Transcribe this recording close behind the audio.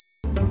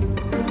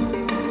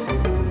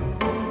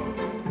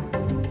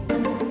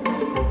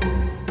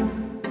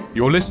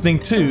You're listening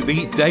to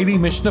the Daily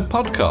Mishnah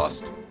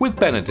Podcast with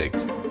Benedict.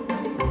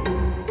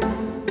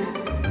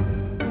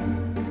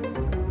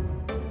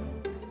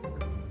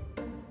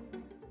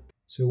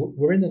 So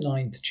we're in the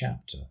 9th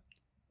chapter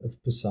of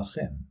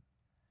Pesahim,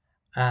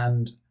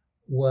 and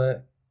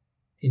we're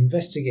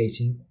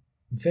investigating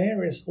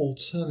various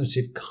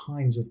alternative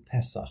kinds of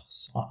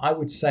Pesachs. I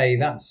would say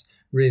that's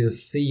really the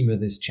theme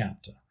of this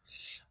chapter.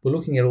 We're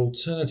looking at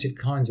alternative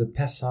kinds of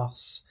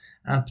Pesachs,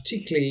 and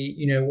particularly,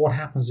 what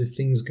happens if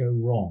things go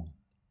wrong.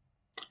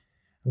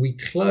 We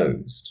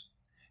closed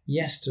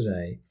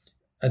yesterday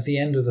at the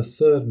end of the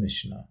 3rd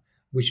Mishnah,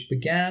 which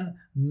began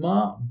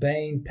Ma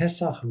Bein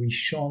Pesach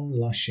Rishon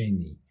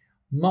Lasheni.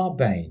 Ma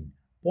Bein.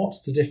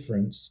 What's the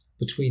difference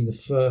between the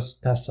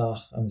first Pesach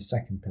and the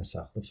second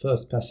Pesach? The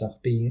first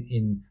Pesach being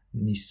in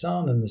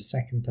Nisan and the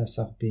second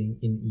Pesach being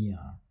in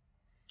Iyar.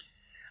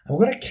 And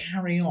we're going to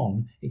carry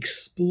on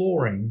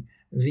exploring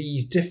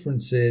these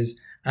differences,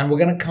 and we're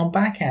going to come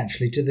back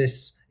actually to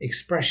this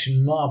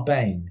expression Ma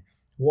Bein.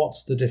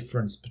 What's the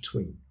difference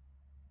between?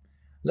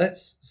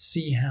 Let's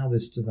see how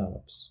this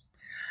develops.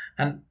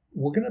 And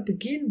we're going to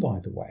begin, by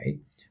the way,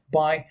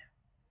 by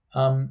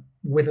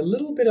with a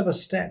little bit of a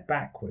step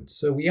backwards.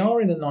 So we are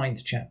in the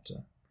 9th chapter,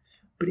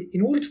 but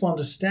in order to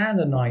understand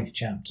the 9th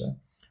chapter,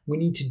 we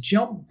need to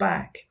jump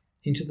back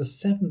into the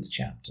 7th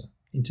chapter,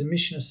 into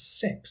Mishnah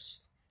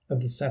 6th of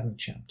the 7th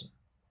chapter.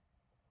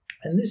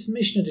 And this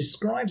Mishnah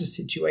describes a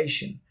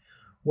situation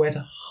where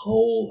the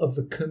whole of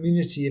the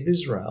community of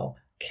Israel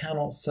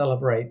cannot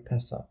celebrate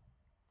Pesach.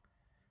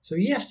 So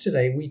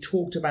yesterday we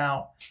talked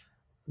about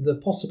the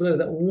possibility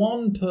that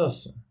one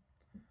person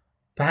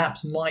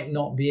perhaps might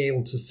not be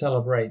able to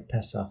celebrate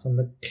Pesach. And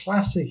the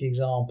classic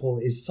example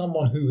is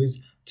someone who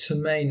is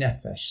tamei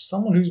nefesh,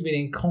 someone who's been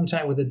in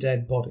contact with a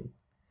dead body.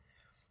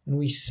 And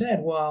we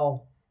said,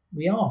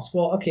 we asked,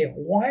 okay,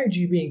 why would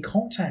you be in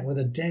contact with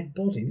a dead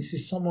body? This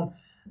is someone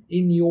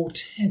in your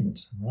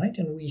tent, right?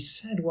 And we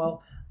said,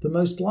 the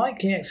most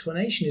likely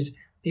explanation is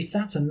if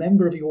that's a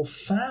member of your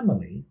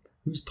family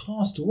who's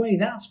passed away,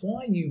 that's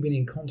why you've been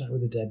in contact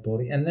with a dead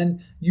body. And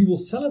then you will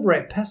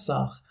celebrate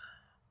Pesach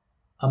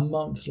a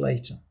month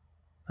later.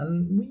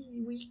 And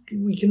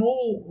we can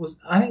all,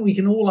 I think we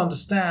can all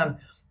understand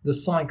the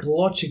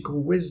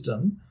psychological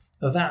wisdom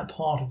of that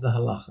part of the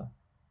halacha.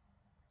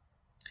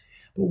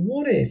 But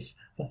what if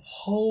the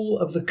whole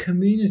of the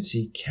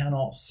community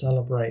cannot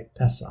celebrate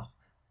Pesach?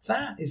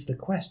 That is the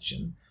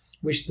question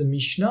which the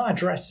Mishnah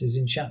addresses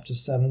in chapter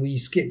 7. We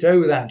skipped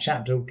over that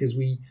chapter because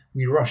we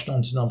rushed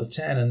on to number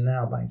 10 and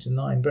now back to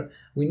 9. But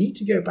we need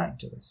to go back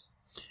to this.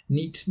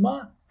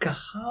 Nitma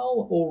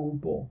kahal or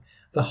rubo.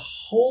 The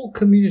whole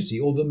community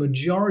or the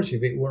majority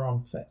of it were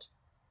unfit.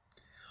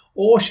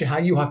 Or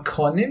shehayu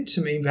hakonim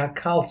tamim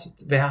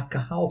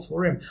v'hakahal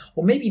torim.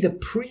 Or maybe the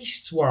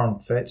priests were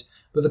unfit,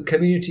 but the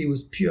community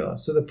was pure.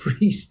 So the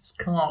priests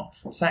can't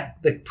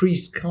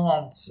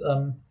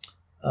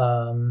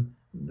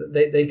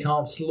they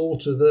can't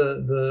slaughter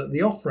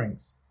the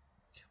offerings.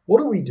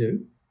 What do we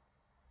do?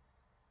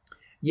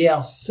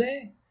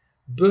 Yaseh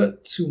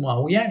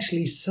b'tumah. We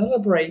actually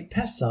celebrate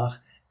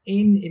Pesach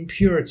in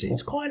impurity.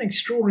 It's quite an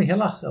extraordinary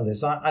halacha,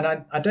 this.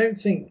 I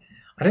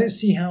don't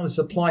see how this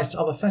applies to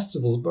other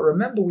festivals. But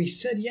remember, we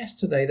said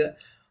yesterday that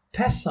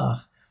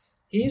Pesach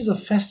is a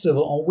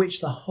festival on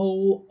which the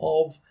whole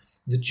of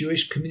the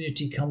Jewish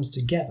community comes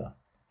together.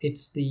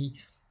 It's the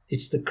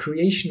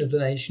creation of the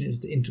nation, it's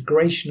the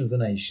integration of the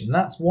nation.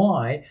 That's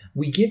why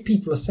we give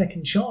people a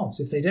second chance.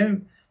 If they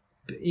don't,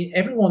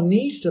 everyone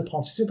needs to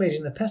participate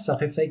in the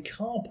Pesach. If they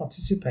can't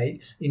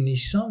participate in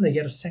Nisan, they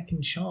get a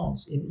second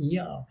chance in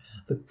Iyar.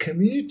 The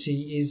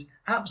community is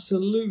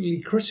absolutely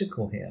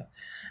critical here.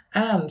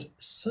 And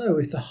so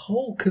if the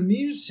whole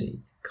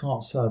community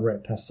can't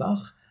celebrate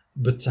Pesach,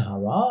 but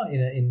Tahara,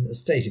 in a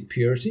state of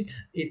purity,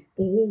 it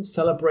all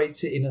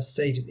celebrates it in a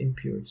state of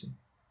impurity.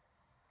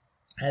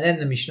 And then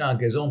the Mishnah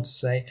goes on to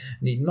say,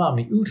 Nitma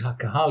mi'ut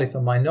hakahal, if a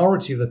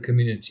minority of the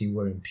community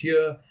were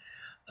impure,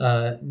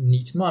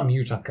 Nitma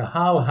mi'ut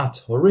hakahal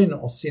hathorin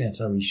osin et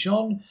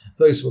harishon,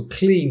 those who are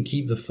clean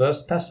keep the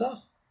first Pesach,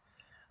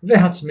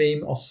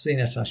 vehatmim osin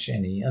et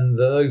hasheni, and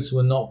those who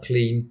are not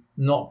clean,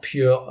 not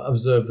pure,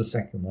 observe the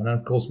second one. And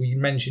of course, we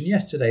mentioned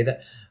yesterday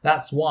that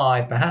that's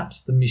why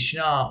perhaps the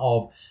Mishnah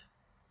of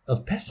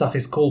Pesach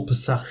is called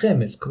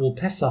Pesachim. It's called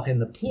Pesach in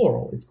the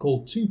plural. It's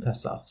called 2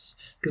 Pesachs.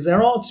 Because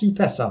there are 2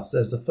 Pesachs.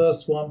 There's the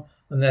first one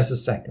and there's the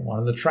second one.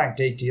 And the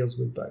tractate deals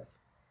with both.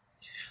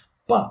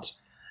 But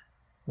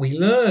we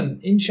learn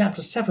in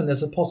chapter 7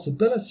 there's a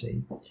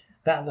possibility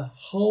that the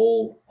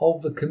whole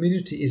of the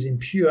community is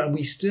impure and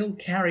we still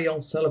carry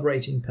on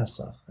celebrating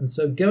Pesach. And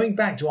so going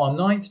back to our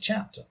 9th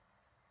chapter,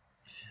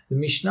 the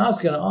Mishnah is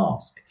going to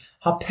ask,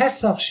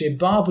 Ha-Pesach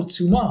sheba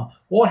b'tumah.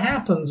 What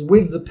happens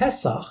with the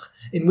Pesach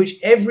in which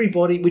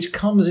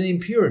comes in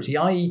impurity,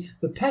 i.e.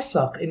 the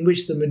Pesach in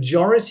which the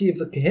majority of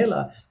the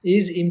Kehillah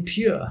is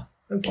impure?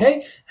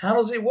 Okay, how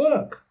does it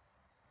work?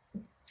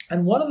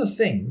 And one of the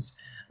things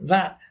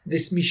that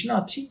this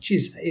Mishnah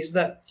teaches is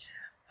that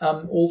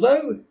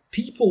although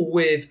people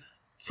with,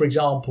 for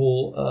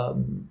example,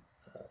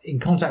 in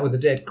contact with a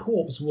dead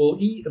corpse will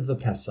eat of the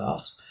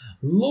Pesach.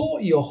 Lo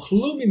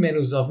yochlu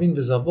mimenu zavin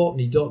v'zavot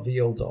nidot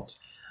v'yoldot.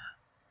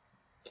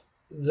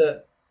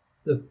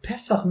 The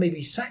Pesach may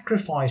be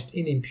sacrificed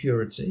in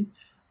impurity,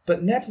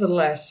 but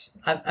nevertheless,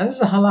 and this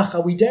is a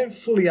halacha we don't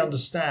fully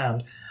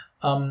understand,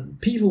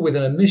 people with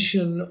an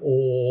emission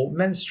or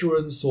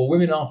menstruance or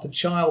women after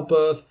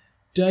childbirth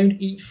don't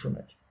eat from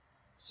it.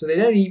 So they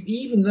don't eat,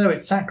 even though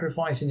it's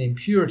sacrificed in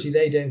impurity,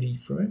 they don't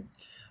eat from it.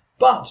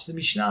 But the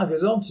Mishnah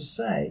goes on to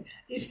say,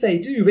 if they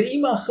do,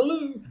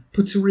 ve'imachalu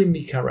puturim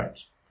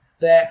mikaret,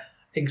 they're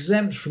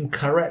exempt from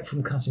karet,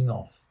 from cutting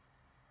off.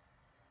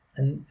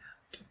 And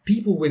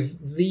people with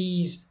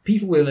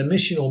an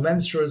emission or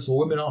menstruance or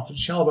women after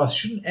childbirth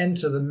shouldn't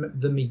enter the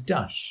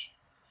Mikdash.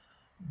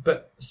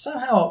 But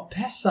somehow at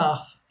Pesach,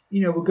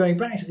 we're going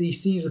back to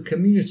these themes of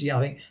community, I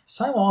think.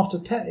 Somehow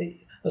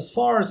as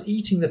far as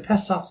eating the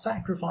Pesach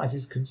sacrifice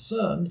is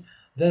concerned,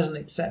 there's an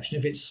exception.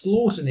 If it's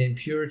slaughtered in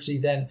impurity,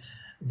 then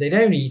they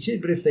don't eat it,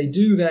 but if they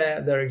do,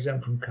 they're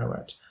exempt from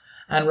karet.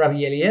 And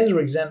Rabbi Eliezer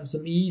exempts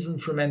them even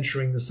from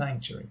entering the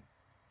sanctuary.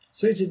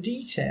 So it's a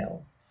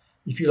detail,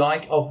 if you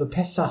like, of the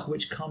Pesach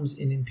which comes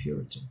in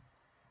impurity.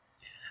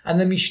 And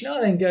the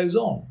Mishnah then goes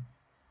on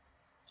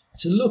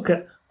to look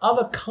at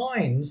other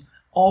kinds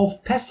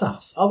of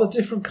Pesachs, other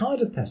different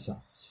kinds of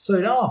Pesachs. So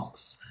it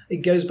asks, it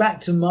goes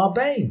back to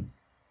Marbain.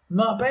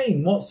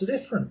 Marbain, what's the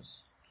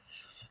difference?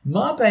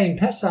 Marbain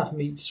Pesach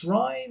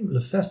Mitzrayim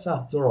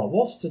LePesach Dorah.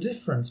 What's the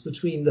difference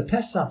between the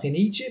Pesach in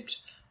Egypt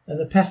and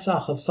the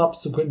Pesach of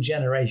subsequent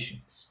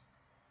generations?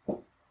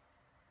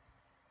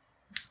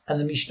 And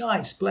the Mishnah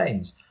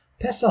explains,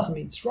 Pesach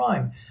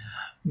Mitzrayim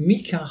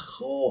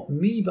Mikacho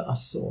Mi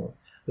Ba'asor.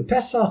 The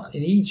Pesach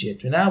in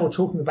Egypt, and now we're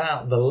talking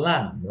about the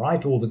lamb,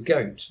 right, or the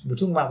goat. We're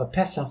talking about the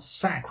Pesach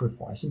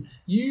sacrifice. And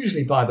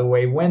usually, by the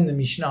way, when the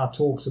Mishnah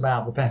talks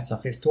about the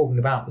Pesach, it's talking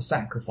about the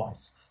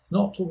sacrifice. It's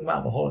not talking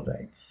about the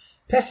holiday.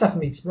 Pesach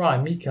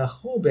Mitzrayim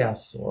Mikacho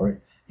Be'asor.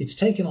 It's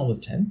taken on the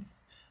 10th.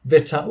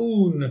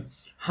 V'ta'un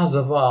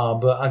hazava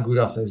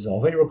ba'agudat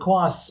ezav. It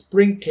requires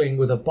sprinkling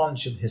with a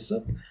bunch of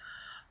hyssop.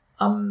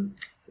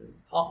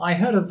 I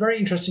heard a very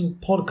interesting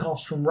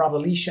podcast from Rav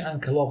Elisha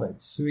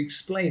Ankelovitz, who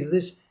explained that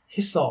this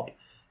hyssop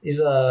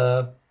is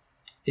a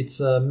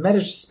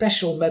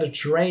special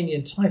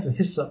Mediterranean type of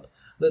hyssop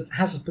that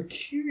has a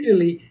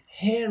peculiarly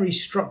hairy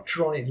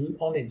structure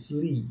on its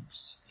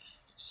leaves.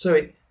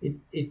 So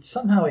it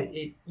somehow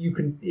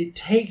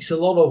takes a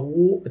lot of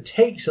water, it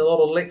takes a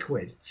lot of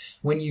liquid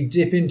when you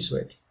dip into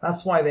it.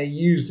 That's why they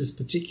use this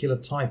particular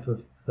type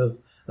of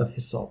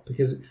hyssop,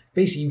 because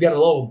basically you get a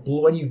lot of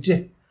blood when you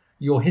dip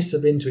your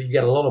hyssop into it. You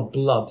get a lot of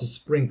blood to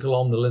sprinkle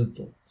on the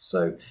lintel.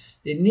 So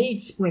it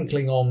needs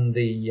sprinkling on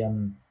the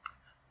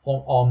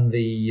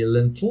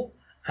lintel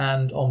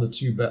and on the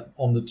two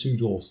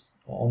doors,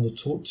 on the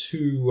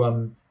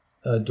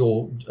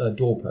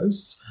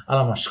doorposts.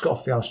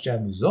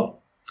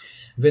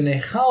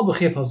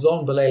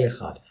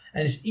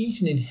 And it's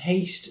eaten in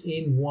haste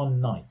in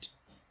one night.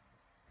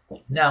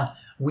 Now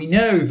we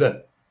know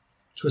that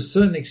to a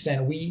certain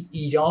extent we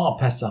eat our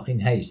Pesach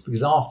in haste,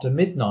 because after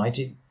midnight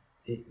it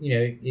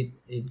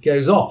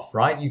goes off,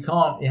 right?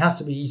 It has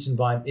to be eaten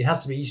by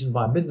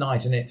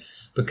midnight, and it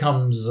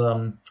becomes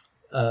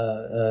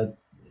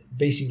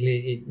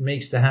basically it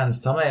makes the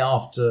hands tameh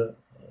after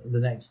the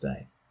next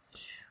day.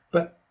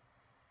 But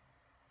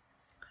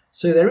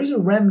so there is a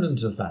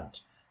remnant of that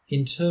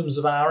in terms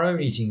of our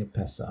own eating of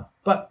Pesach.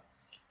 But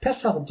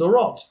Pesach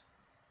Dorot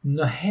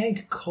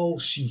naheg kol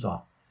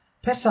shiva.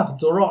 Pesach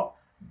Dorot,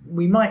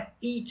 we might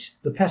eat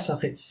the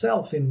Pesach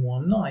itself in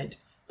one night,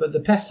 but the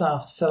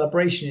Pesach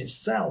celebration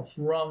itself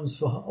runs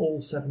for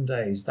all 7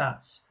 days.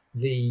 That's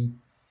the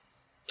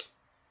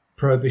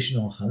prohibition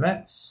on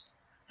chametz,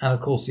 and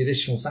of course the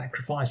additional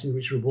sacrifices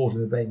which were brought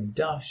in the Beit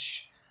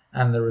Mikdash,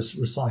 and the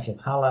recital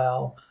of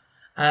Hallel.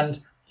 And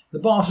the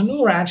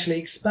Bartanura actually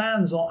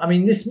expands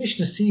on, this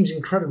Mishnah seems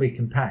incredibly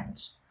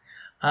compact,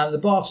 and the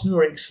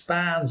Bartanura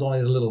expands on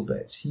it a little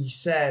bit. He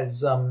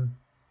says, the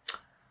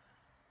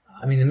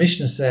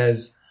Mishnah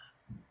says,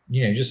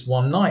 just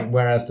one night,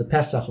 whereas the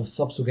Pesach of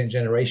subsequent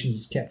generations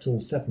is kept all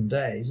 7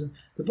 days. And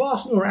the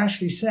Bartanura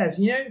actually says,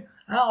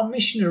 our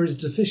Mishnah is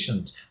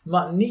deficient.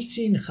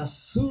 Matnitin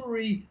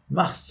chasuri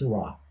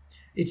machsura.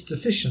 It's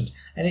deficient,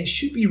 and it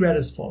should be read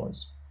as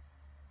follows.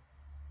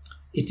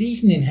 It's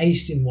eaten in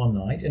haste in one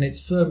night, and it's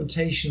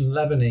fermentation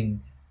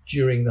leavening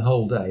during the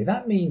whole day.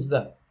 That means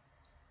that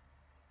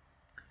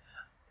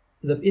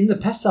in the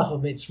Pesach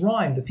of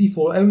Mitzrayim, the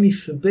people are only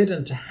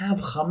forbidden to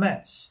have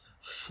chametz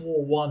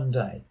for 1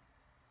 day.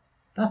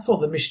 That's what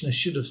the Mishnah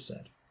should have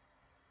said.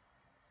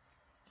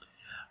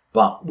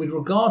 But with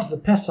regard to the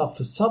Pesach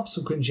for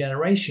subsequent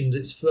generations,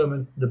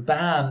 the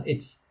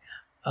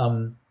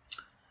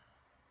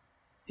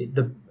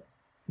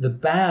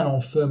ban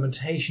on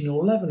fermentation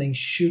or leavening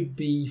should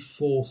be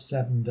for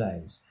 7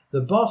 days.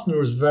 The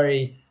Bartanura is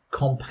very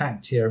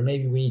compact here, and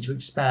maybe we need to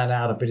expand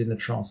out a bit in the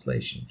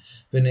translation.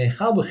 Its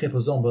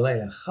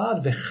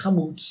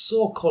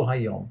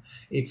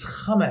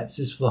chametz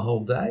is for the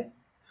whole day.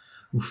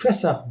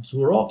 Ufesach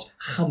Dzurot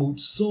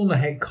Chamutzon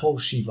Heg Kol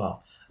Shiva.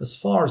 As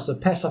far as the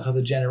Pesach of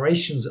the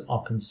generations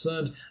are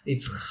concerned,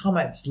 its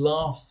chametz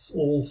lasts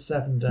all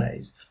 7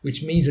 days,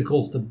 which means, of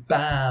course, the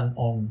ban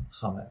on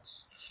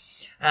chametz.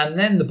 And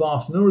then the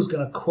Bartanura is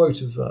going to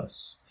quote a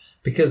verse,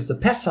 because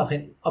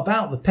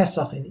about the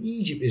Pesach in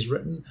Egypt is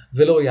written,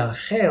 Velo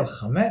yachel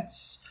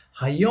chametz,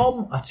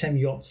 hayom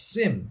atem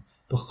yotzim,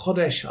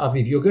 b'chodesh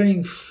aviv. You're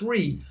going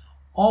free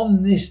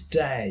on this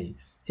day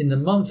in the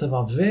month of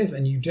Aviv,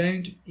 and you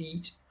don't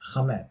eat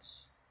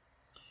chametz.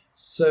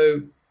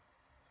 So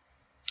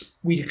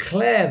we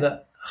declare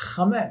that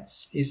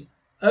chametz is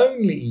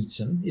only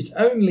eaten, it's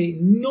only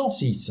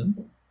not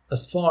eaten,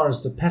 as far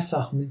as the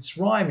Pesach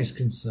Mitzrayim is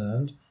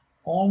concerned,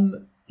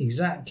 on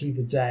exactly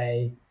the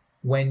day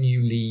when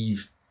you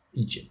leave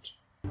Egypt.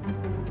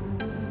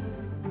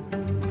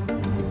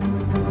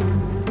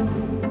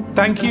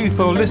 Thank you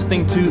for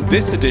listening to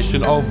this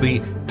edition of the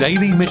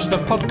Daily Mishnah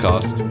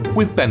Podcast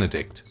with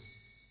Benedict.